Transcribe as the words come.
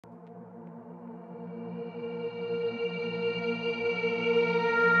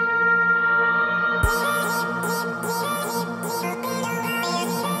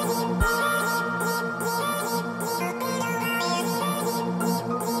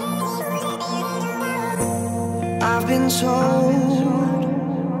been told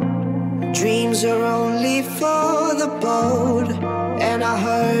dreams are only for the bold, and I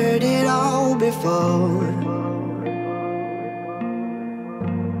heard it all before.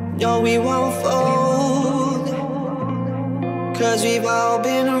 No, we won't fold, 'cause we've all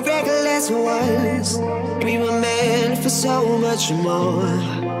been reckless once. We were meant for so much more.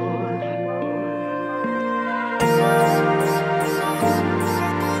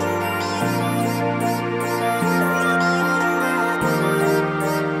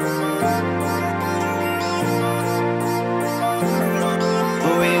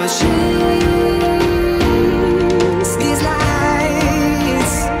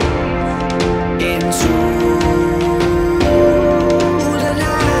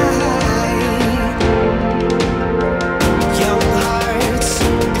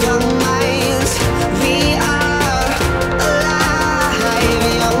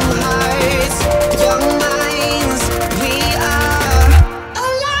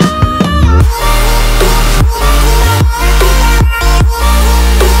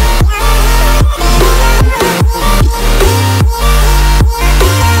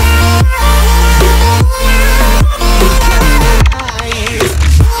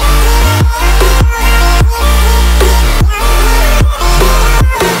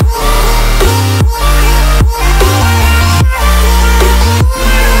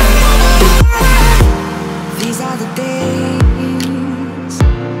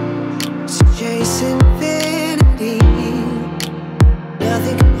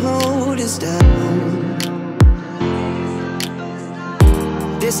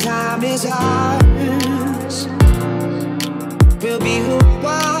 This time is ours. We'll be who we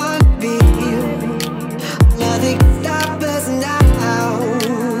want to be. Nothing can stop us now.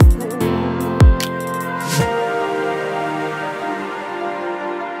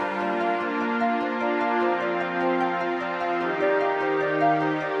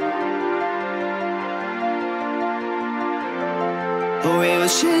 We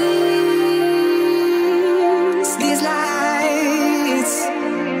will chase these lights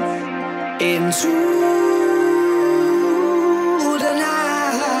into the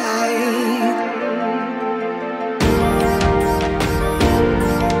night.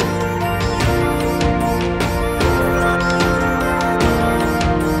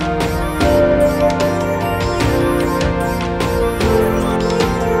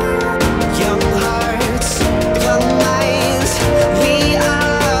 Young hearts, young minds, we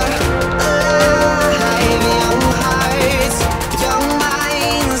are alive. Young hearts, young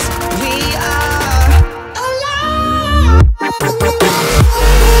minds, we are alive.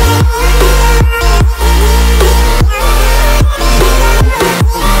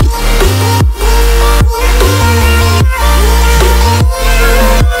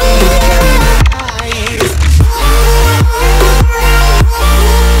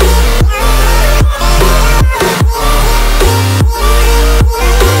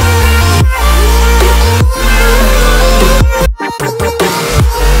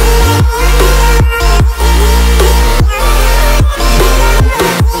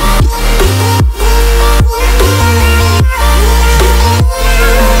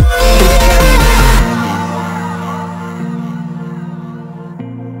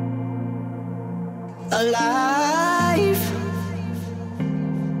 Alive.